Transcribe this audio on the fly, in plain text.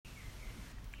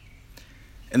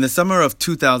In the summer of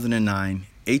 2009,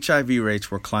 HIV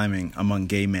rates were climbing among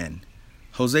gay men.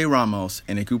 Jose Ramos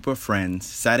and a group of friends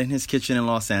sat in his kitchen in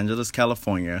Los Angeles,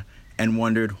 California, and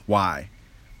wondered why.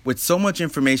 With so much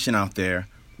information out there,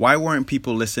 why weren't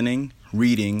people listening,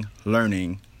 reading,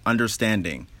 learning,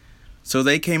 understanding? So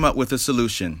they came up with a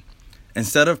solution.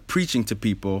 Instead of preaching to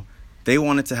people, they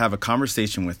wanted to have a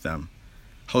conversation with them.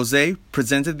 Jose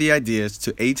presented the ideas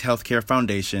to AIDS Healthcare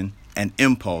Foundation, and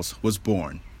Impulse was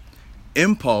born.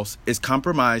 Impulse is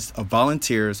comprised of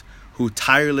volunteers who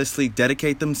tirelessly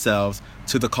dedicate themselves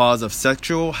to the cause of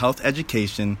sexual health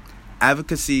education,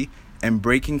 advocacy, and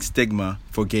breaking stigma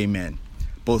for gay men,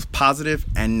 both positive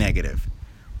and negative.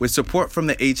 With support from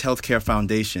the AIDS Healthcare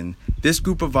Foundation, this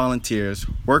group of volunteers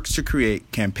works to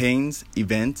create campaigns,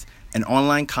 events, and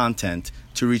online content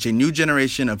to reach a new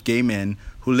generation of gay men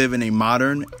who live in a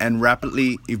modern and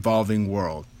rapidly evolving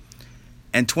world.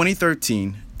 In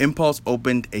 2013, Impulse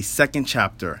opened a second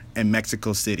chapter in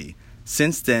Mexico City.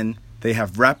 Since then, they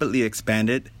have rapidly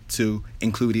expanded to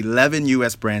include 11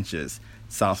 U.S. branches: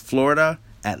 South Florida,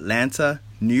 Atlanta,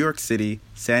 New York City,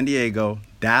 San Diego,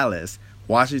 Dallas,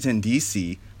 Washington,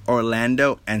 D.C.,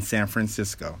 Orlando, and San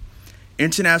Francisco.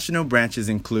 International branches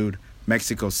include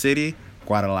Mexico City,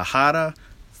 Guadalajara,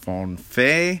 Phnom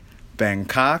Penh,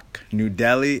 Bangkok, New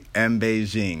Delhi, and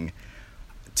Beijing.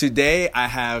 Today, I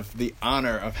have the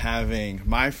honor of having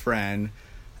my friend,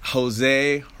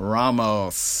 Jose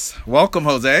Ramos. Welcome,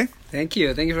 Jose. Thank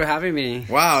you. Thank you for having me.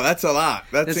 Wow, that's a lot.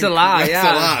 That's a lot, yeah.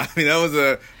 That's a lot. I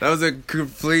mean, that was a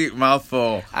complete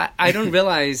mouthful. I don't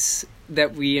realize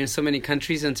that we in so many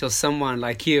countries until someone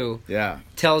like you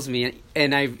tells me,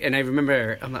 and I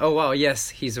remember, I'm like, oh wow, yes,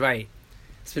 he's right.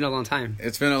 It's been a long time.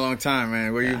 It's been a long time,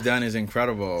 man. What you've done is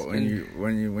incredible. When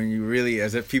you really,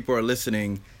 as if people are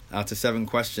listening to 7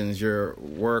 Questions, your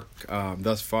work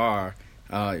thus far,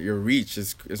 your reach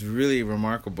is really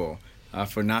remarkable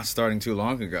for not starting too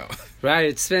long ago. Right.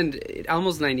 It's been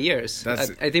almost 9 years.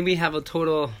 I think we have a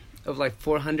total of like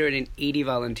 480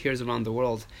 volunteers around the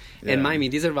world. Yeah. And mind me,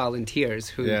 these are volunteers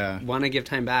who want to give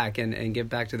time back and give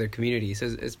back to their community.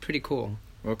 So it's pretty cool.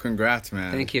 Well, congrats,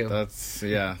 man. Thank you. That's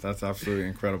absolutely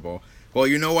incredible. Well,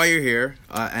 you know why you're here,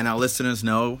 and our listeners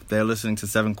know they're listening to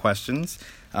 7 Questions,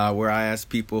 where I ask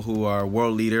people who are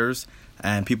world leaders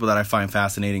and people that I find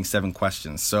fascinating 7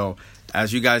 questions. So,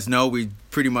 as you guys know, we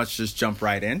pretty much just jump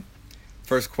right in.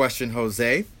 First question,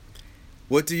 Jose.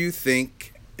 What do you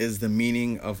think is the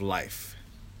meaning of life?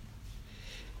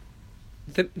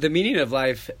 The meaning of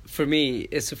life, for me,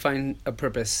 is to find a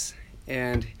purpose.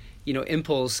 And,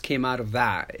 Impulse came out of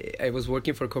that. I was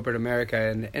working for corporate America,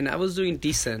 and I was doing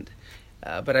decent.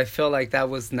 But I felt like that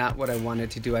was not what I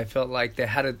wanted to do. I felt like there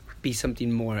had to be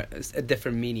something more, a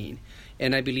different meaning.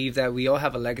 And I believe that we all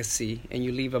have a legacy, and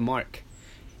you leave a mark.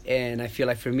 And I feel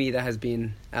like for me, that has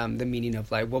been the meaning of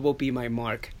life. What will be my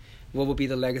mark? What will be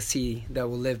the legacy that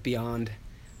will live beyond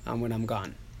when I'm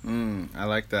gone? I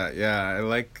like that.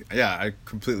 I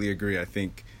completely agree. I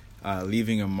think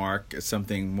leaving a mark is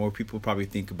something more people probably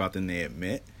think about than they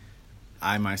admit.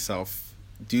 I myself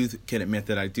can admit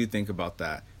that I do think about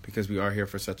that, because we are here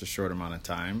for such a short amount of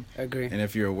time. I agree. And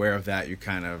if you're aware of that, you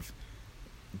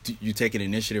take an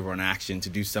initiative or an action to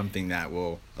do something that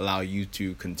will allow you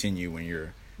to continue when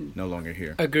you're no longer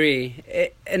here. Agree.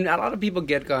 And a lot of people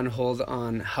get on hold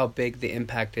on how big the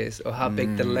impact is or how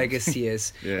big the legacy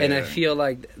is. I feel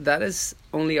like that is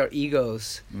only our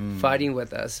egos fighting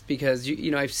with us, because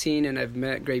I've seen and I've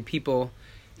met great people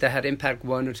that had impact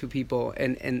 1 or 2 people,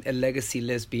 and a legacy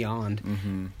lives beyond.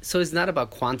 Mm-hmm. So it's not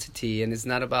about quantity, and it's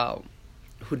not about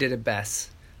who did it best.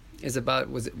 It's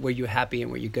about were you happy and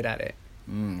were you good at it?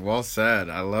 Well said.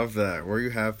 I love that. Were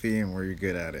you happy and were you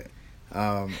good at it?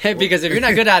 Because if you're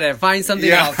not good at it, find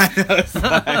something else. It's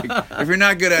like, if you're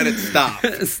not good at it, stop.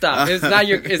 Stop.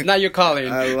 It's not your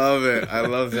calling. I love it. I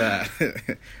love that.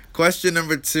 Question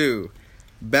number 2.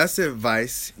 Best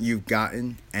advice you've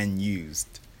gotten and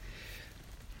used.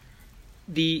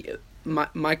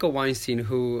 Michael Weinstein,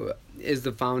 who is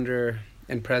the founder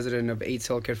and president of AIDS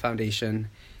Healthcare Foundation,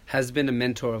 has been a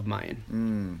mentor of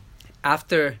mine.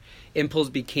 After Impulse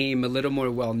became a little more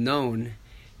well-known,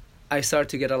 I started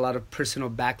to get a lot of personal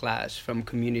backlash from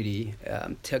community,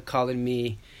 calling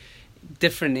me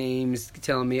different names,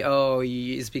 telling me, oh,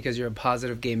 it's because you're a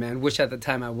positive gay man, which at the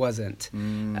time I wasn't.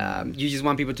 You just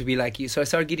want people to be like you. So I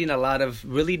started getting a lot of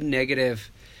really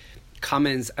negative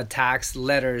comments, attacks,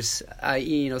 letters.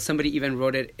 Somebody even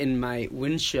wrote it in my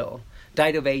windshield,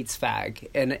 died of AIDS fag.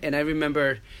 And I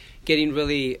remember getting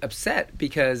really upset,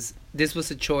 because this was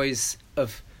a choice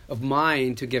of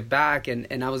mine to give back,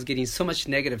 and I was getting so much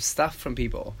negative stuff from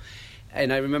people.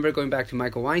 And I remember going back to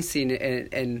Michael Weinstein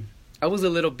and I was a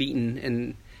little beaten,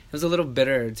 and I was a little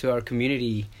bitter to our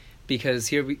community, because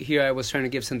here I was trying to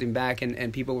give something back,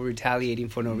 and people were retaliating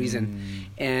for no reason.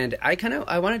 And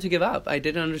I wanted to give up. I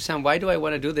didn't understand, why do I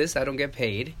want to do this? I don't get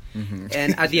paid.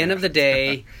 And at the end of the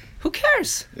day, who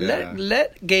cares? Yeah.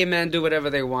 Let gay men do whatever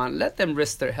they want. Let them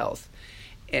risk their health.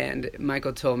 And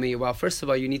Michael told me, well, first of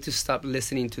all, you need to stop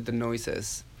listening to the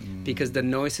noises, because the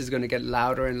noise is going to get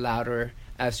louder and louder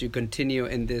as you continue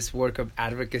in this work of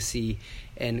advocacy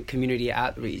and community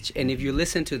outreach. And if you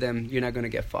listen to them, you're not going to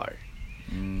get far.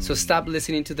 So stop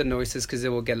listening to the noises, because it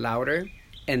will get louder.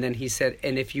 And then he said,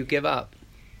 and if you give up,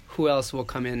 who else will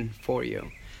come in for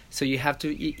you? So you have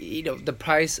to, the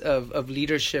price of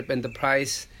leadership and the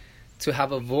price to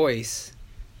have a voice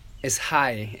is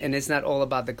high. And it's not all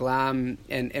about the glam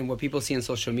and what people see on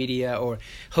social media, or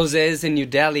Jose is in New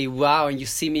Delhi, wow, and you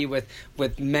see me with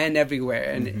men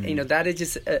everywhere. And, that is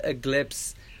just a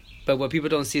glimpse. But what people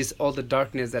don't see is all the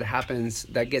darkness that happens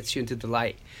that gets you into the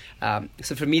light.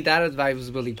 So for me, that advice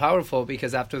was really powerful,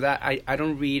 because after that, I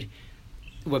don't read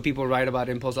what people write about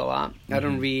Impulse a lot. I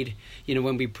don't read,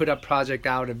 when we put a project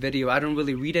out, a video, I don't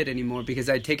really read it anymore, because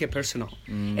I take it personal.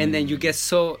 And then you get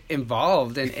so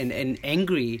involved and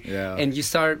angry, and you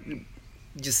start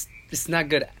just, it's not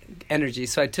good energy.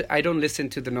 So I don't listen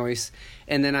to the noise.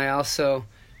 And then I also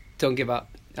don't give up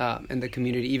in the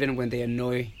community, even when they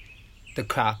annoy the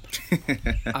crap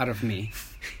out of me.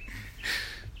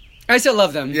 I still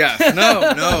love them. Yeah,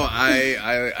 no,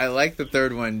 I like the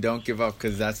third one, don't give up,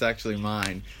 because that's actually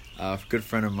mine. A good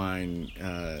friend of mine,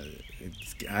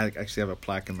 I actually have a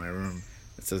plaque in my room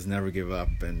that says never give up,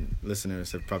 and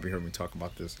listeners have probably heard me talk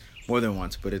about this more than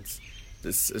once, but it's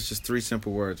just 3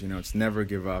 simple words, it's never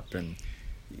give up, and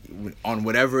on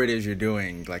whatever it is you're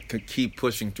doing, like, keep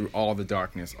pushing through all the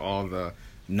darkness, all the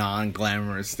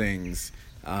non-glamorous things.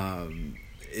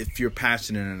 If you're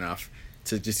passionate enough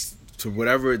to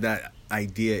whatever that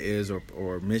idea is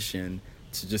or mission,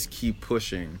 to just keep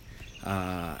pushing,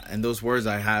 and those words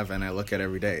I have and I look at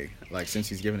every day, like, since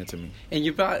he's given it to me. And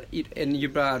you brought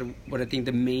what I think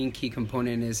the main key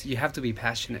component is, you have to be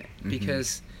passionate,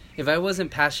 because if I wasn't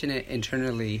passionate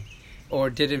internally, or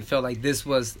didn't feel like this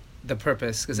was the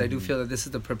purpose, because I do feel that this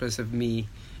is the purpose of me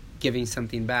giving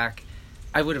something back,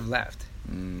 I would have left.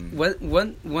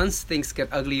 Once things get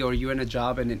ugly, or you're in a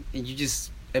job and it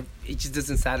just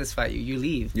doesn't satisfy you, you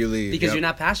leave because you're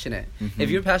not passionate. If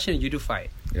you're passionate, you do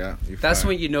fight. That's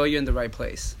when you know you're in the right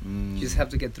place. You just have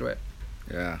to get through it.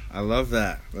 I love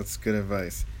that. That's good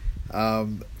advice.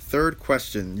 Third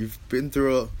question. You've been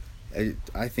through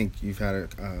I think you've had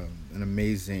an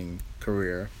amazing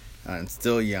career, and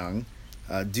still young.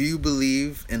 Do you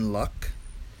believe in luck?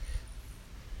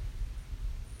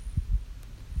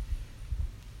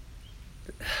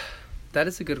 That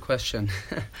is a good question.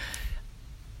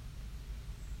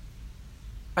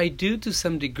 I do, to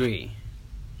some degree.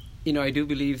 I do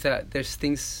believe that there's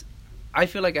things. I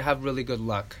feel like I have really good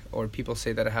luck, or people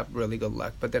say that I have really good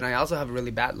luck, but then I also have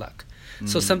really bad luck.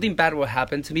 So something bad will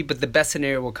happen to me, but the best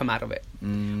scenario will come out of it.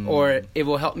 Or it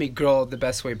will help me grow the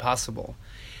best way possible.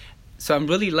 So I'm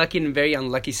really lucky in very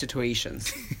unlucky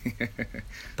situations.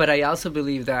 But I also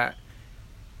believe that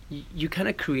you kind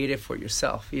of create it for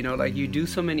yourself, like you do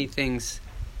so many things,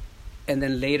 and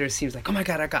then later it seems like, oh my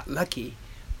God, I got lucky.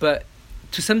 But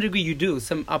to some degree you do.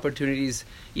 Some opportunities,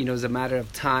 is a matter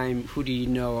of time, who do you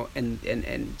know,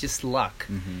 and just luck.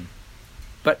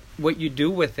 But what you do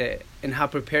with it and how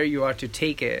prepared you are to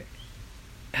take it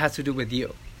has to do with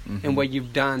you and what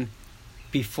you've done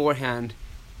beforehand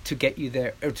to get you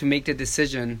there, or to make the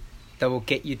decision that will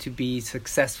get you to be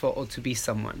successful or to be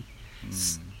someone.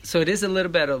 So it is a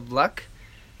little bit of luck,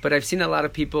 but I've seen a lot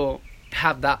of people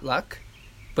have that luck,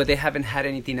 but they haven't had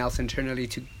anything else internally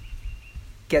to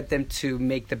get them to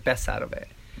make the best out of it.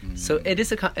 So it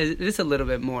is a little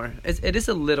bit more. It is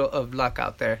a little of luck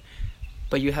out there,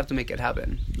 but you have to make it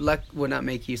happen. Luck will not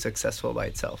make you successful by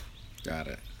itself. Got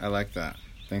it. I like that.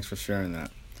 Thanks for sharing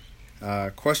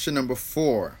that. Question number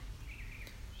 4.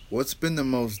 What's been the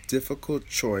most difficult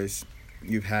choice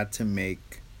you've had to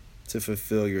make to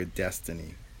fulfill your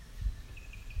destiny?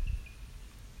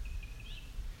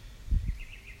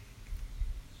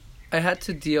 I had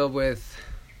to deal with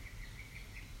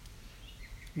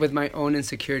my own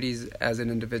insecurities as an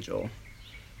individual.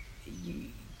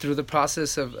 Through the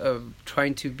process of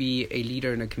trying to be a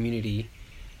leader in a community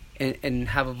and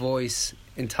have a voice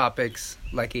in topics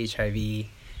like HIV,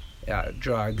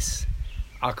 drugs,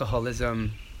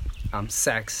 alcoholism,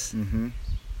 sex,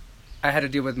 I had to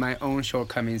deal with my own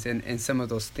shortcomings in some of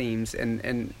those themes.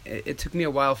 And it took me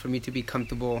a while for me to be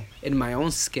comfortable in my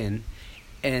own skin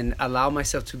and allow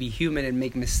myself to be human and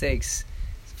make mistakes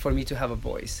for me to have a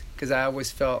voice, because I always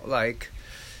felt like,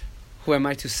 who am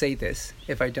I to say this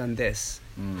if I done this?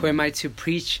 Who am I to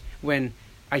preach when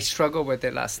I struggled with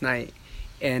it last night?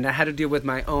 And I had to deal with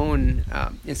my own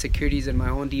insecurities and my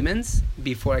own demons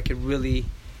before I could really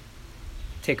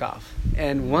take off.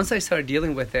 And once I started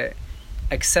dealing with it,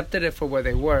 accepted it for where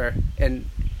they were, and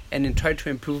then tried to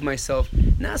improve myself,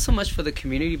 not so much for the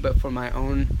community, but for my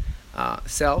own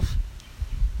self,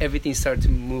 everything started to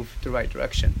move the right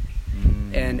direction.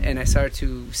 And I started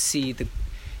to see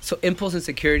so impulse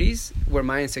insecurities were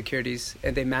my insecurities,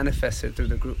 and they manifested through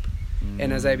the group.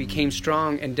 And as I became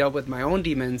strong and dealt with my own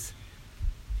demons,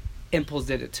 impulse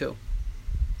did it too.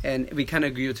 And we kind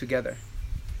of grew together.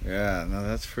 Yeah, no,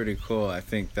 that's pretty cool. I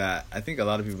think a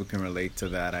lot of people can relate to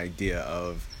that idea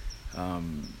of,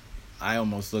 I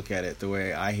almost look at it the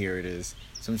way I hear it is,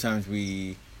 sometimes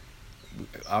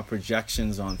our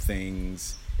projections on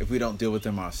things, if we don't deal with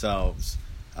them ourselves,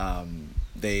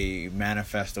 they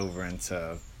manifest over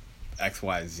into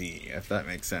XYZ, if that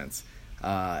makes sense.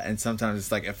 And sometimes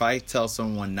it's like, if I tell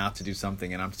someone not to do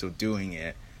something and I'm still doing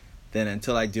it, then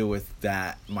until I deal with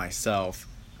that myself,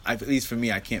 at least for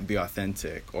me, I can't be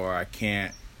authentic, or I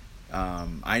can't.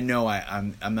 I know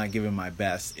I'm not giving my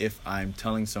best if I'm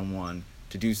telling someone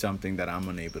to do something that I'm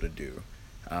unable to do,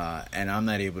 and I'm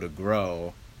not able to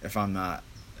grow if I'm not.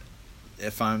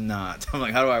 I'm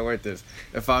like, how do I word this?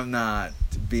 If I'm not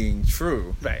being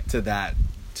true to that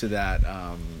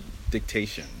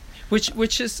dictation. Which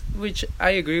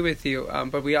I agree with you,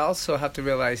 but we also have to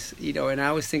realize, and I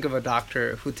always think of a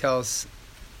doctor who tells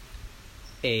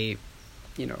a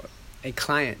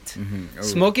client,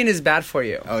 smoking is bad for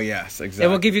you. Oh yes, exactly. It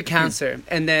will give you cancer.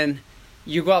 And then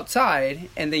you go outside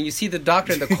and then you see the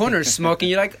doctor in the corner smoking.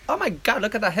 You're like, oh my God,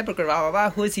 look at that hypocrite, blah, blah, blah.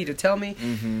 Who is he to tell me?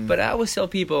 But I always tell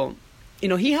people,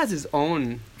 he has his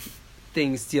own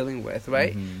things dealing with,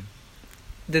 right?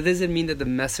 That doesn't mean that the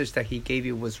message that he gave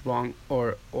you was wrong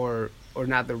or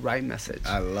not the right message.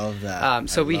 I love that.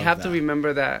 So we have to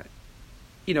remember that,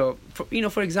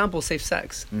 for example, safe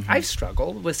sex. I've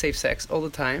struggled with safe sex all the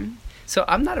time. So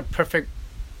I'm not a perfect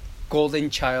golden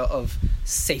child of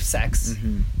safe sex.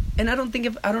 And I don't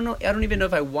even know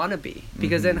if I want to be,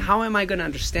 because then how am I going to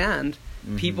understand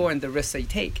people and the risks they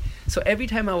take? So every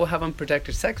time I will have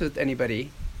unprotected sex with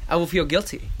anybody, I will feel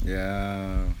guilty.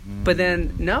 Yeah. But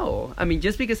then, no. I mean,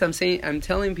 just because I'm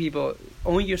telling people,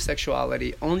 own your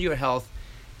sexuality, own your health,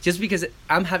 just because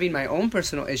I'm having my own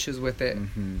personal issues with it,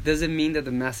 doesn't mean that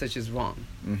the message is wrong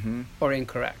or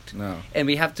incorrect. No. And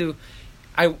we have to,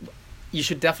 you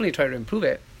should definitely try to improve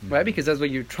it, right? Because that's what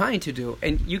you're trying to do.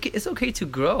 And it's okay to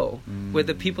grow with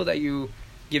the people that you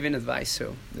giving advice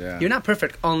to. Yeah. You're not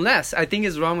perfect, unless, I think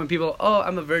it's wrong when people,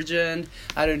 I'm a virgin,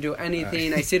 I don't do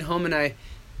anything, I sit home and I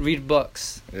read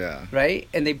books, right?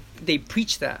 And they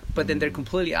preach that, but then they're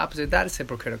completely opposite. That is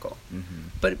hypocritical.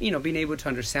 But being able to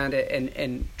understand it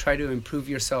and try to improve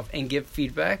yourself and give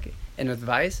feedback and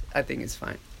advice, I think is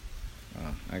fine.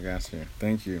 Oh, I got you.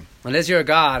 Thank you. Unless you're a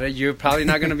God, you're probably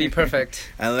not going to be perfect.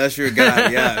 Unless you're a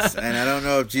God, yes. And I don't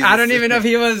know if Jesus... I don't even know if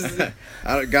he was...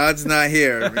 God's not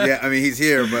here. Yeah, I mean, he's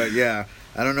here, but yeah.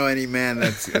 I don't know any man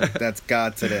that's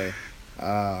God today.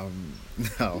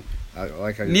 No. I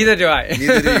like how Neither do I.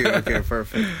 Neither do you. Okay,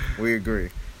 perfect. We agree.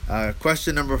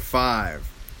 Question number 5.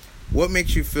 What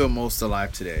makes you feel most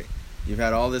alive today? You've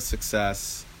had all this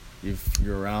success.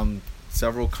 You're around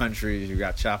several countries. You've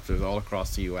got chapters all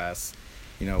across the U.S.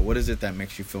 What is it that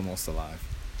makes you feel most alive?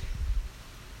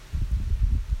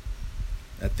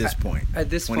 At this point.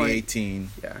 At this 2018,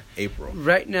 point. 2018, April.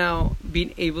 Right now,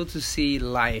 being able to see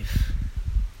life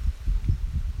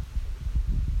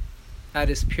at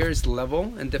its purest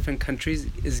level in different countries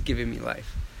is giving me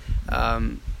life.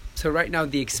 So right now,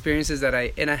 the experiences that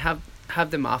I have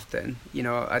them often.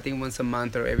 I think once a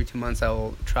month or every 2 months I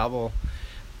will travel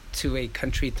to a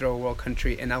country, through a world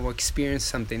country, and I will experience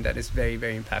something that is very,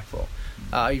 very impactful.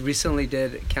 I recently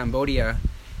did Cambodia,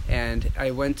 and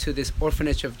I went to this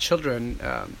orphanage of children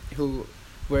who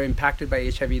were impacted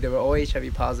by HIV. They were all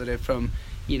HIV positive, from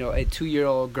a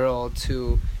 2-year-old girl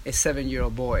to a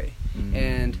 7-year-old boy.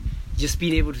 And just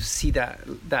being able to see that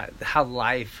how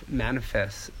life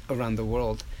manifests around the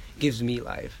world gives me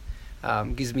life,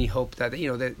 gives me hope that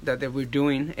that we're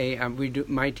doing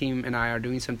my team and I are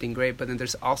doing something great. But then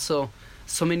there's also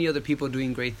so many other people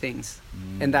doing great things,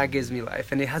 and that gives me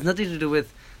life. And it has nothing to do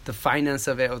with the finance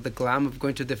of it or the glam of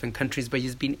going to different countries, but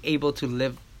just being able to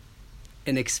live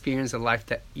and experience a life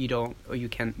that you don't or you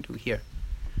can't do here.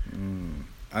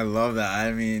 I love that.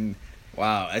 I mean,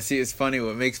 wow. I see. It's funny.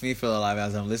 What makes me feel alive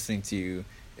as I'm listening to you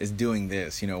is doing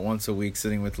this, once a week,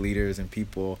 sitting with leaders and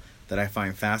people that I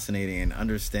find fascinating and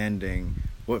understanding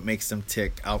what makes them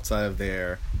tick outside of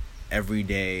their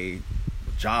everyday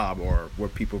job or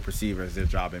what people perceive as their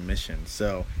job and mission.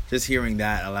 So just hearing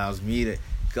that allows me to,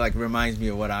 like, reminds me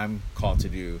of what I'm called to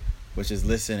do, which is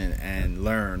listen and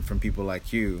learn from people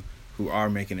like you who are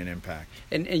making an impact.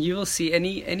 And you will see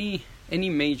any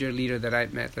major leader that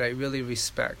I've met that I really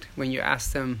respect, when you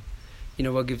ask them, you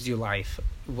know, what gives you life,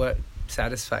 what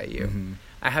satisfies you, Mm-hmm.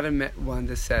 I haven't met one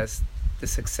that says the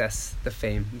success, the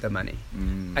fame, the money.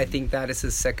 Mm-hmm. I think that is a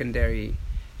secondary,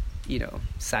 you know,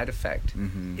 side effect.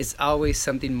 Mm-hmm. It's always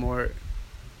something more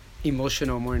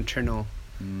emotional, more internal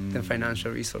Mm-hmm. than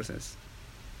financial resources.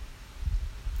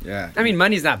 Yeah. I mean,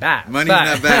 money's not bad. Money's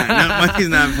not bad. No, money's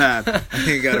not bad. I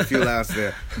think you got a few laughs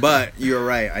there. But you're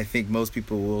right. I think most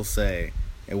people will say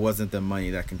it wasn't the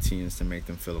money that continues to make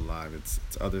them feel alive. It's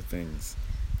other things.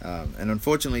 And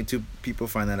unfortunately, people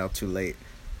find that out too late.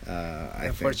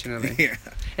 Unfortunately. Yeah.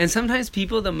 And sometimes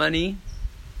people, the money,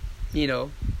 you know,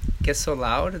 gets so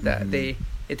loud that Mm-hmm.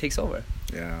 it takes over.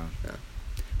 Yeah.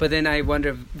 But then I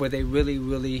wonder, were they really,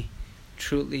 really,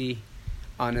 truly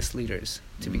honest leaders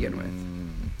to begin with?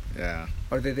 Yeah.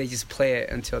 Or did they just play it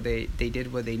until they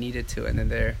did what they needed to, and then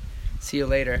they're, see you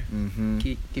later, Mm-hmm.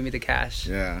 give me the cash.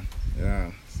 Yeah.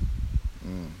 Yeah.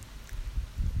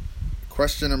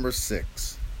 Question number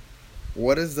 6.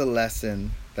 What is the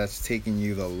lesson that's taken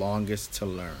you the longest to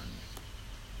learn?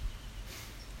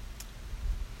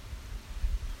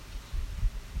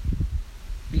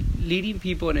 Leading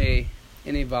people in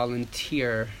a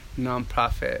volunteer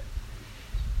nonprofit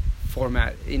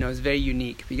format, you know, is very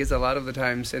unique, because a lot of the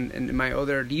times in my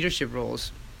other leadership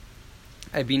roles,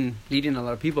 I've been leading a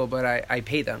lot of people, but I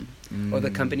pay them, or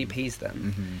the company pays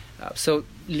them. Mm-hmm. So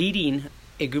leading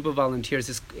a group of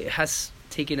volunteers has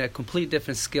taken a complete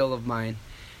different skill of mine.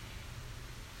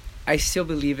 I still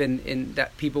believe in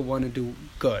that people want to do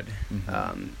good.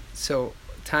 Mm-hmm. So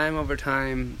time over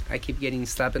time, I keep getting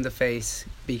slapped in the face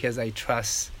because I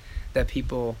trust that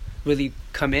people really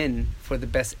come in for the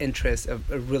best interest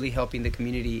of really helping the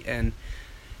community. And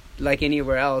like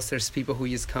anywhere else, there's people who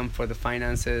just come for the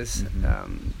finances.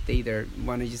 Mm-hmm. They either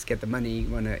want to just get the money,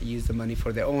 want to use the money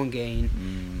for their own gain.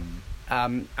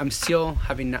 I'm still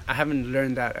I haven't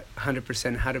learned that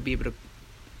 100% how to be able to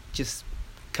just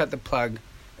cut the plug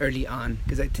early on,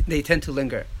 because they tend to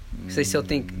linger, because they still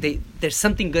think there's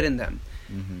something good in them.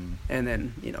 Mm-hmm. And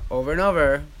then, you know, over and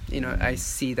over, you know, I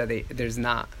see that there's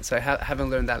not. So I haven't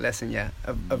learned that lesson yet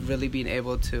of really being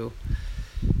able to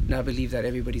now believe that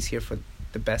everybody's here for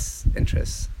the best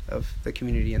interests of the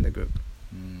community and the group.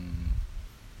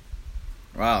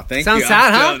 Wow, thank Sounds you.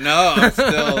 sad, huh? No,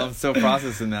 I'm still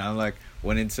processing that. I'm like,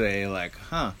 went into a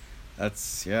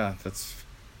that's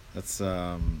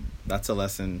a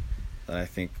lesson that I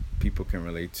think people can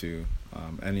relate to.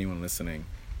 Anyone listening,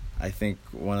 I think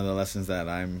one of the lessons that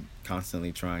I'm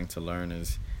constantly trying to learn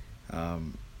is,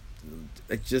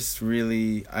 it just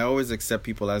really, I always accept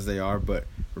people as they are, but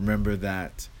remember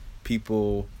that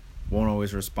people won't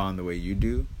always respond the way you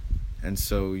do. And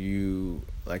so you,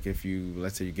 like, if you,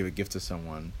 let's say you give a gift to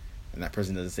someone and that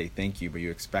person doesn't say thank you, but you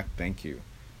expect thank you,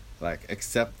 like,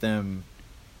 accept them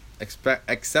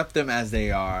as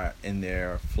they are in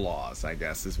their flaws, I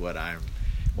guess, is what I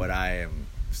am,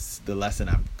 the lesson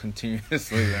I'm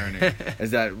continuously learning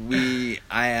is that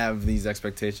I have these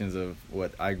expectations of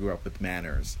what I grew up with,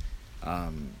 manners,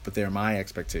 but they're my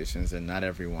expectations, and not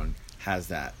everyone has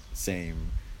that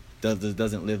same,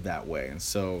 doesn't live that way. And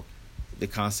so the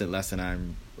constant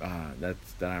lesson that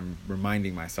I'm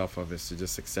reminding myself of is to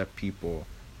just accept people.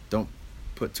 Don't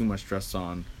put too much stress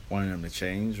on wanting them to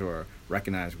change or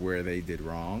recognize where they did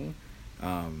wrong,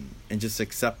 and just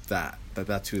accept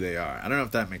that's who they are. I don't know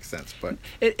if that makes sense, but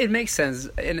it makes sense.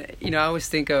 And you know, I always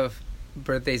think of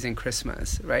birthdays and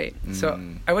Christmas, right? So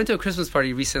I went to a Christmas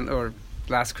party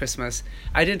last Christmas.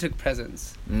 I didn't take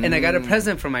presents, and I got a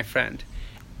present from my friend.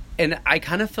 And I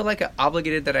kind of feel like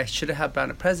obligated that I should have bought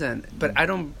a present, but I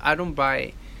don't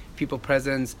buy people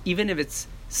presents, even if it's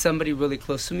somebody really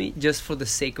close to me, just for the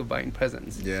sake of buying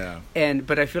presents. Yeah.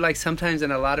 But I feel like sometimes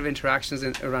in a lot of interactions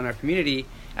around our community,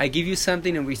 I give you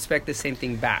something and we expect the same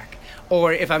thing back.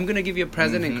 Or if I'm gonna give you a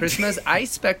present in Christmas, I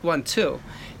expect one too,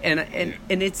 and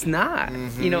it's not,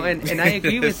 you know. And I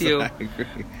agree with you. I agree.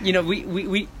 You know,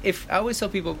 we if I always tell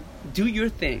people, do your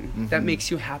thing that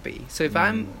makes you happy. So if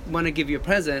I want to give you a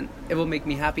present, it will make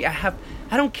me happy. I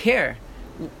don't care,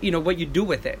 you know, what you do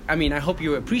with it. I mean, I hope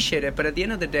you appreciate it, but at the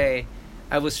end of the day,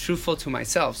 I was truthful to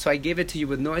myself. So I gave it to you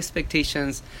with no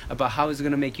expectations about how it's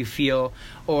going to make you feel,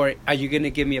 or are you going to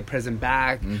give me a present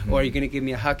back, or are you going to give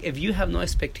me a hug. If you have no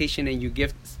expectation and you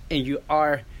give and you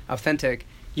are authentic,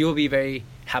 you will be very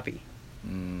happy.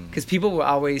 Because people will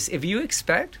always, if you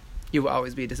expect, you will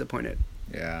always be disappointed.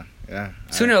 Yeah.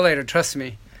 Sooner or later, trust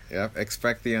me. Yep.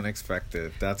 Expect the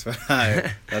unexpected. That's what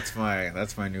that's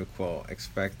my new quote.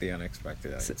 Expect the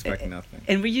unexpected. Expect nothing.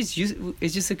 And it's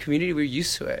just a community, we're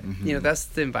used to it. Mm-hmm. You know, that's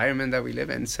the environment that we live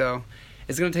in. So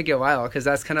it's going to take you a while, because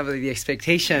that's kind of the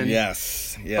expectation.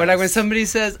 Yes. Or like when somebody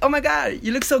says, "Oh my God,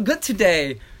 you look so good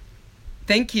today.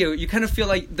 Thank you." You kind of feel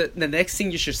like the next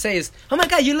thing you should say is, "Oh my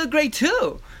God, you look great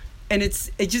too." And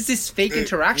it's just these fake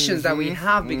interactions that we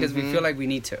have because we feel like we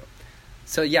need to.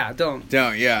 So yeah, don't.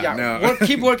 No.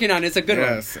 Keep working on it. It's a good one.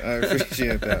 Yes, I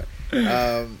appreciate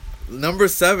that. Number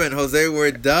 7, Jose,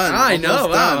 we're done. I know.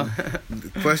 Wow.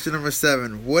 Done. Question number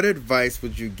 7. What advice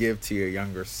would you give to your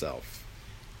younger self?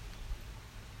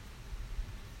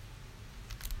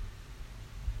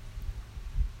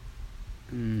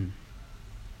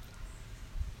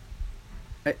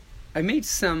 I made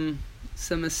some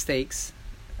mistakes.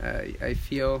 I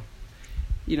feel,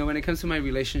 you know, when it comes to my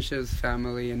relationships,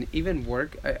 family, and even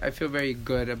work, I feel very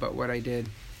good about what I did.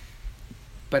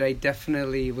 But I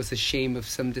definitely was ashamed of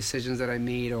some decisions that I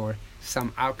made or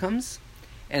some outcomes.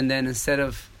 And then instead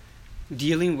of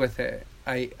dealing with it,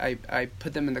 I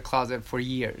put them in the closet for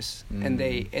years. And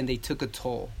they took a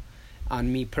toll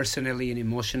on me personally and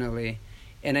emotionally.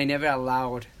 And I never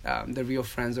allowed the real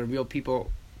friends or real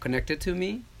people connected to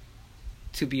me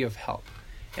to be of help.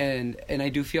 And I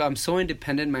do feel I'm so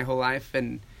independent my whole life,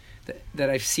 and that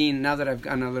I've seen, now that I've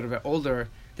gotten a little bit older,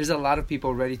 there's a lot of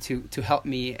people ready to help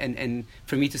me and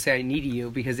for me to say I need you,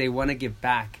 because they want to give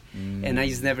back. And I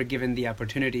just never given the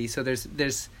opportunity. So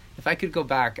there's if I could go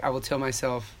back, I will tell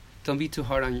myself, don't be too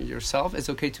hard on yourself. It's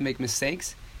okay to make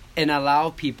mistakes, and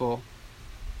allow people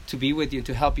to be with you,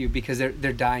 to help you, because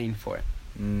they're dying for it.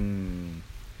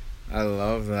 I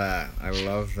love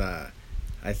that.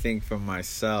 I think for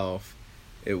myself,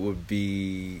 it would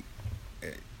be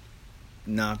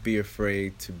not be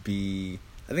afraid to be.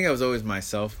 I think I was always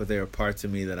myself, but there were parts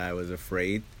of me that I was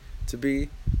afraid to be.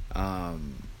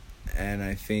 And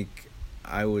I think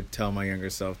I would tell my younger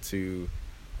self to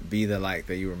be the light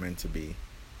that you were meant to be.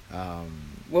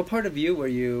 What part of you were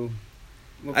you?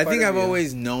 I think I've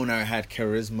always known I had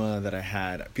charisma, that I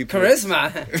had people.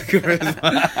 Charisma.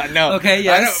 No. Okay.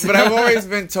 Yes. But I've always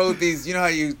been told these. You know how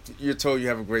you're told you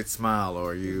have a great smile,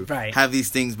 or you have these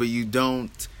things, but you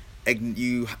don't.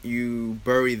 You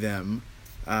bury them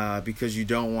because you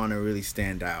don't want to really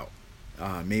stand out.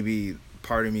 Maybe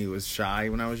part of me was shy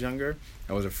when I was younger.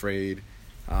 I was afraid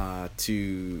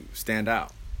to stand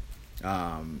out,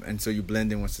 and so you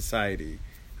blend in with society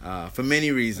for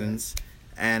many reasons.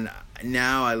 And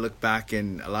now I look back,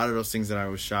 and a lot of those things that I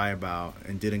was shy about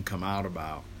and didn't come out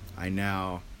about, I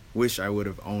now wish I would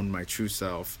have owned my true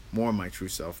self, more of my true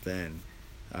self then,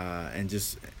 and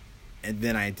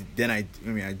then I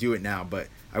do it now, but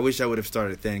I wish I would have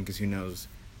started then, because who knows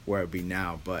where I'd be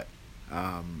now. But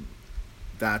I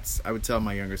would tell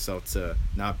my younger self to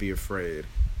not be afraid,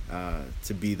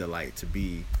 to be the light, to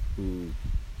be who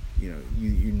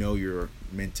you know you're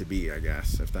meant to be, I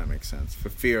guess, if that makes sense. For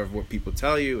fear of what people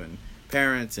tell you, and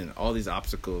parents, and all these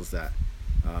obstacles that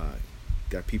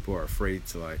people are afraid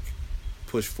to like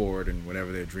push forward and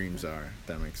whatever their dreams are. If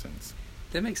that makes sense.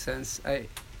 That makes sense. I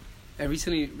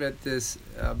recently read this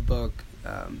book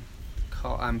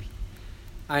called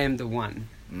I Am the One.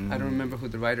 I don't remember who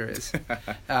the writer is.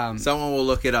 Someone will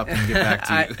look it up and get back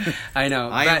to you. I know.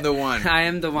 I am the one. I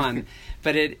am the one.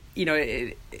 But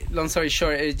long story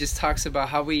short, it just talks about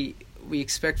how we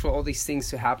expect for all these things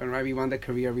to happen, right? We want the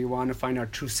career. We want to find our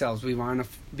true selves. We want to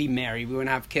be married. We want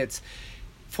to have kids,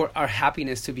 for our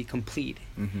happiness to be complete.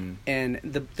 Mm-hmm. And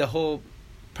the whole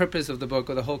purpose of the book,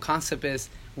 or the whole concept, is,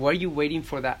 what are you waiting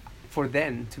for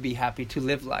then to be happy, to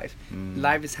live life?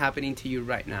 Life is happening to you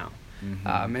right now.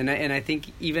 Mm-hmm. And I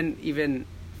think even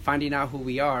finding out who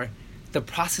we are, the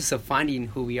process of finding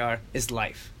who we are is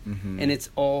life. Mm-hmm. And it's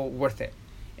all worth it.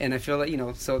 And I feel like,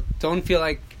 so don't feel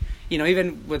like,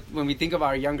 even when we think of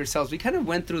our younger selves, we kind of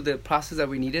went through the process that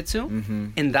we needed to,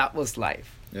 and that was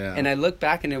life. Yeah. And I look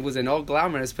back, and it wasn't all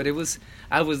glamorous, but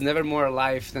I was never more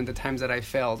alive than the times that I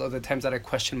failed, or the times that I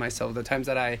questioned myself, the times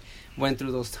that I went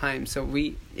through those times. So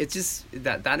it's just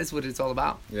that is what it's all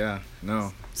about. Yeah,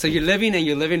 no. So you're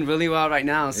living really well right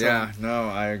now. So. Yeah, no,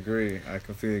 I agree. I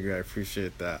completely agree. I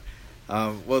appreciate that.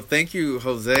 Well, thank you,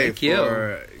 Jose,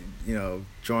 for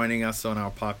joining us on our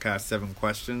podcast, 7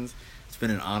 Questions. It's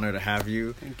been an honor to have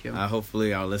you. Thank you.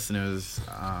 Hopefully our listeners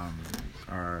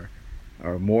are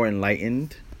more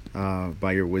enlightened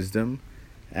by your wisdom.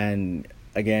 And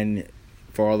again,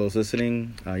 for all those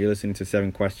listening, you're listening to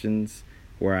 7 Questions,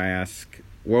 where I ask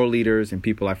world leaders and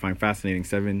people I find fascinating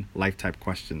 7 life-type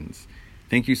questions.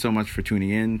 Thank you so much for tuning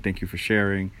in. Thank you for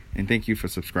sharing. And thank you for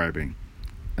subscribing.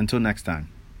 Until next time.